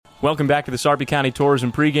Welcome back to the Sarpy County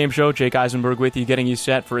Tourism pregame show. Jake Eisenberg with you, getting you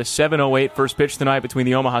set for a 7:08 first pitch tonight between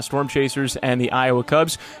the Omaha Storm Chasers and the Iowa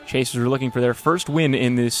Cubs. Chasers are looking for their first win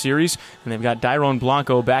in this series, and they've got Dairon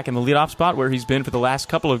Blanco back in the leadoff spot where he's been for the last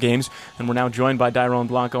couple of games. And we're now joined by Dairon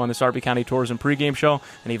Blanco on the Sarpy County Tourism pregame show,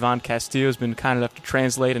 and Ivan Castillo has been kind enough to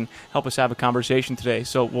translate and help us have a conversation today.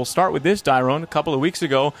 So we'll start with this, Dairon. A couple of weeks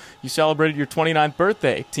ago, you celebrated your 29th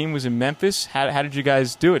birthday. Team was in Memphis. How did you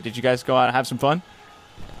guys do it? Did you guys go out and have some fun?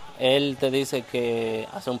 Él te dice que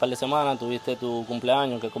hace un par de semanas tuviste tu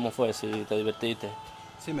cumpleaños, que cómo fue, si te divertiste.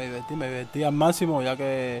 Sí, me divertí al máximo, ya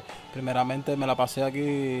que primeramente me la pasé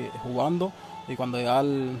aquí jugando y cuando llegué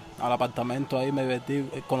al apartamento ahí me divertí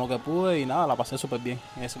con lo que pude y nada, la pasé súper bien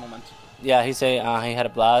en ese momento. Yeah, he said he had a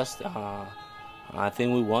blast. I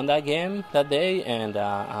think we won that game that day, and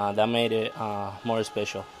that made it more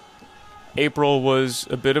special. April was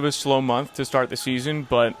a bit of a slow month to start the season,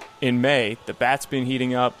 but in May, the bat's been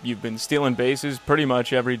heating up. You've been stealing bases pretty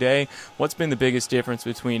much every day. What's been the biggest difference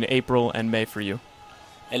between April and May for you?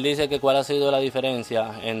 Él dice que cuál ha sido la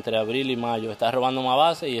diferencia entre abril y mayo. Estás robando más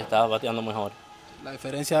bases y estás bateando mejor. La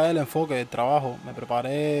diferencia es el enfoque, el trabajo. Me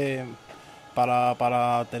preparé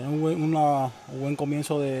para tener un buen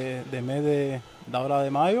comienzo de mes de ahora de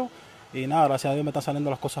mayo y nada, gracias a Dios me están saliendo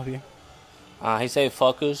las cosas bien. He said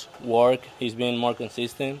focus, work. He's been more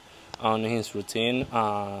consistent on his routine,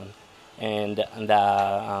 and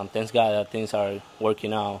thanks God that things are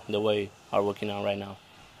working out the way are working out right now.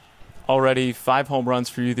 Already 5 home runs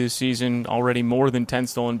for you this season, already more than 10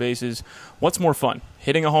 stolen bases. What's more fun,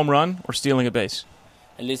 hitting a home run or stealing a base?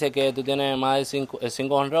 Él dice que tú tienes más de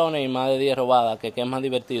 5 honrones y más de 10 robadas, que qué es más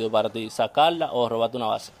divertido para ti, sacarla o robarte una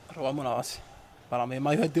base. Robarme una base. Para mí es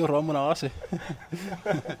más divertido robarme una base.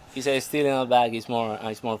 He says stealing a bag is more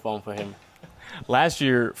fun for him. Last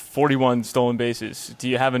year, 41 stolen bases. Do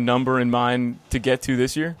you have a number in mind to get to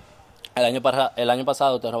this year? El año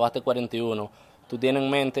pasado te robaste 41. ¿Tú tienes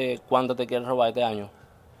en mente cuánto te quieres robar este año?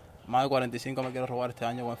 Más de 45 me quiero robar este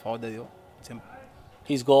año, con el favor de Dios. Siempre.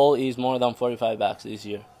 His goal is more than 45 bags this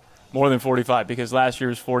year. More than 45, because last year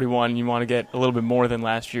was 41. You want to get a little bit more than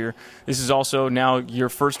last year. This is also now your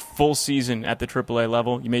first full season at the AAA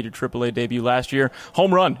level. You made your AAA debut last year.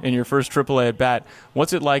 Home run in your first AAA at bat.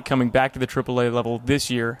 What's it like coming back to the AAA level this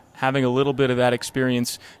year, having a little bit of that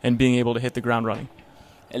experience and being able to hit the ground running?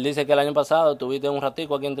 Él dice que el año pasado tuviste un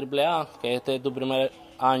ratico aquí en AAA, que este es tu primer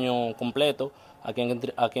año completo aquí en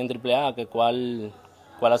AAA, que ¿cuál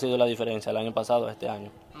ha sido la diferencia el año pasado a este año?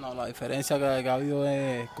 No, la diferencia que ha habido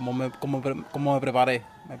es cómo me preparé.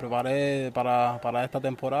 Me preparé para esta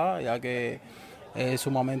temporada, ya que es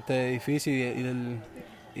sumamente difícil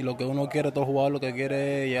y lo que uno quiere, todo jugador lo que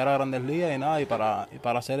quiere es llegar a Grandes Ligas y nada, y para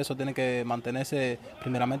hacer eso tiene que mantenerse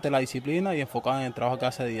primeramente la disciplina y enfocar en el trabajo que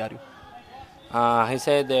hace diario. He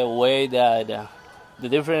said the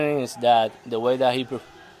difference is that the way that he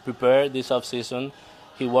prepared this offseason,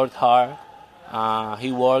 he worked hard.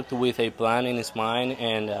 He worked with a plan in his mind,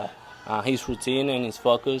 and his routine and his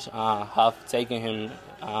focus have taken him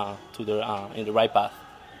in the right path.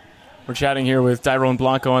 We're chatting here with Dairon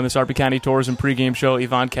Blanco on the Sarpy County Tourism pregame show.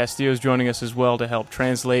 Ivan Castillo is joining us as well to help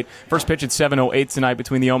translate. First pitch at 7:08 tonight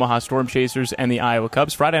between the Omaha Storm Chasers and the Iowa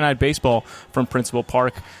Cubs. Friday Night Baseball from Principal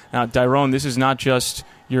Park. Now, Dairon, this is not just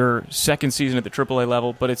your second season at the AAA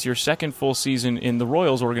level, but it's your second full season in the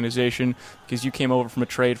Royals organization because you came over from a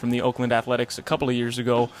trade from the Oakland Athletics a couple of years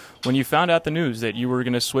ago. When you found out the news that you were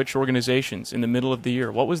going to switch organizations in the middle of the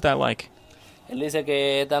year, what was that like? Él dice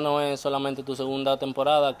que esta no es solamente tu segunda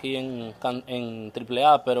temporada aquí en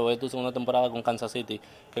AAA, pero es tu segunda temporada con Kansas City.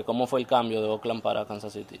 Que ¿Cómo fue el cambio de Oakland para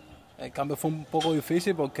Kansas City? El cambio fue un poco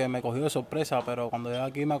difícil porque me cogió de sorpresa, pero cuando llegué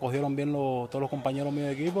aquí me acogieron bien todos los compañeros míos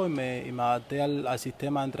de equipo y me adapté al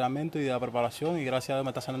sistema de entrenamiento y de la preparación y gracias a Dios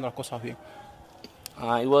me están saliendo las cosas bien.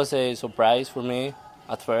 It was a surprise for me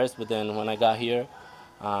at first, but then when I got here,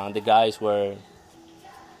 the guys were...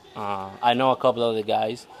 I know a couple of the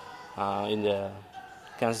guys in the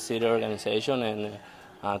Kansas City organization, and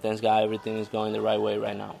thanks God everything is going the right way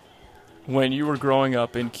right now. When you were growing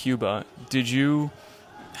up in Cuba, did you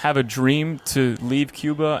have a dream to leave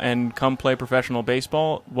Cuba and come play professional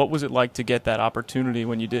baseball? What was it like to get that opportunity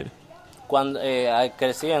when you did? Cuando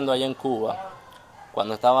creciendo allá en Cuba,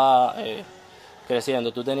 cuando estaba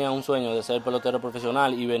creciendo, ¿tú tenías un sueño de ser pelotero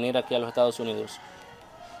profesional y venir aquí a los Estados Unidos?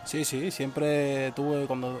 Sí, siempre tuve,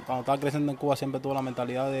 cuando estaba creciendo en Cuba, siempre tuve la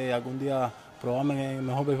mentalidad de algún día probarme en el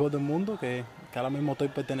mejor béisbol del mundo, que ahora mismo estoy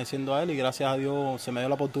perteneciendo a él y gracias a Dios se me dio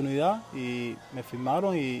la oportunidad y me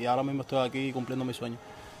firmaron y ahora mismo estoy aquí cumpliendo mi sueño.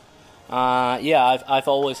 I've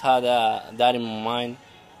always had that in my mind.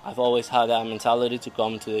 I've always had that mentality to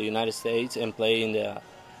come to the United States and play in the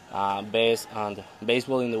best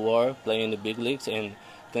baseball in the world, playing in the big leagues, and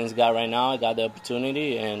thanks God right now I got the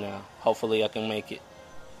opportunity, and hopefully I can make it.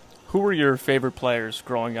 Who were your favorite players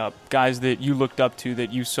growing up? Guys that you looked up to,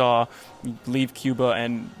 that you saw leave Cuba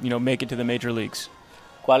and make it to the major leagues?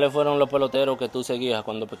 ¿Cuáles fueron los peloteros que tú seguías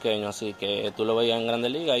cuando pequeño, así que tú lo veías en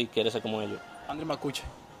Grandes Ligas y quieres ser como ellos? Andrew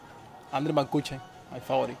McCutchen, my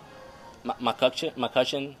favorite. McCutchen,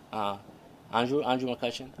 Andrew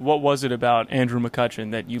McCutchen. What was it about Andrew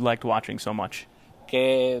McCutchen that you liked watching so much?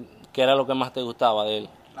 ¿Qué era lo que más te gustaba de él?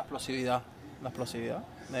 La explosividad.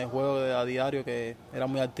 El juego a diario, que era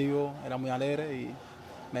muy activo, era muy alegre y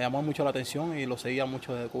me llamó mucho la atención y lo seguía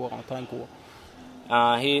mucho desde Cuba, cuando estaba en Cuba.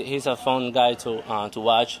 He's a fun guy to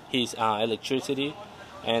watch. His electricity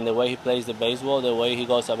and the way he plays the baseball, the way he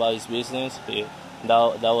goes about his business,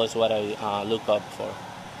 that was what I look up for.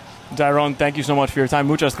 Dairon, thank you so much for your time.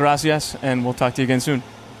 Muchas gracias, and we'll talk to you again soon.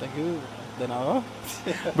 Thank you. De nada.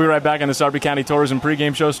 We'll be right back on the Sarpy County Tourism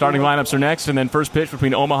pregame show. Starting lineups are next, and then first pitch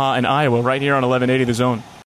between Omaha and Iowa right here on 1180 The Zone.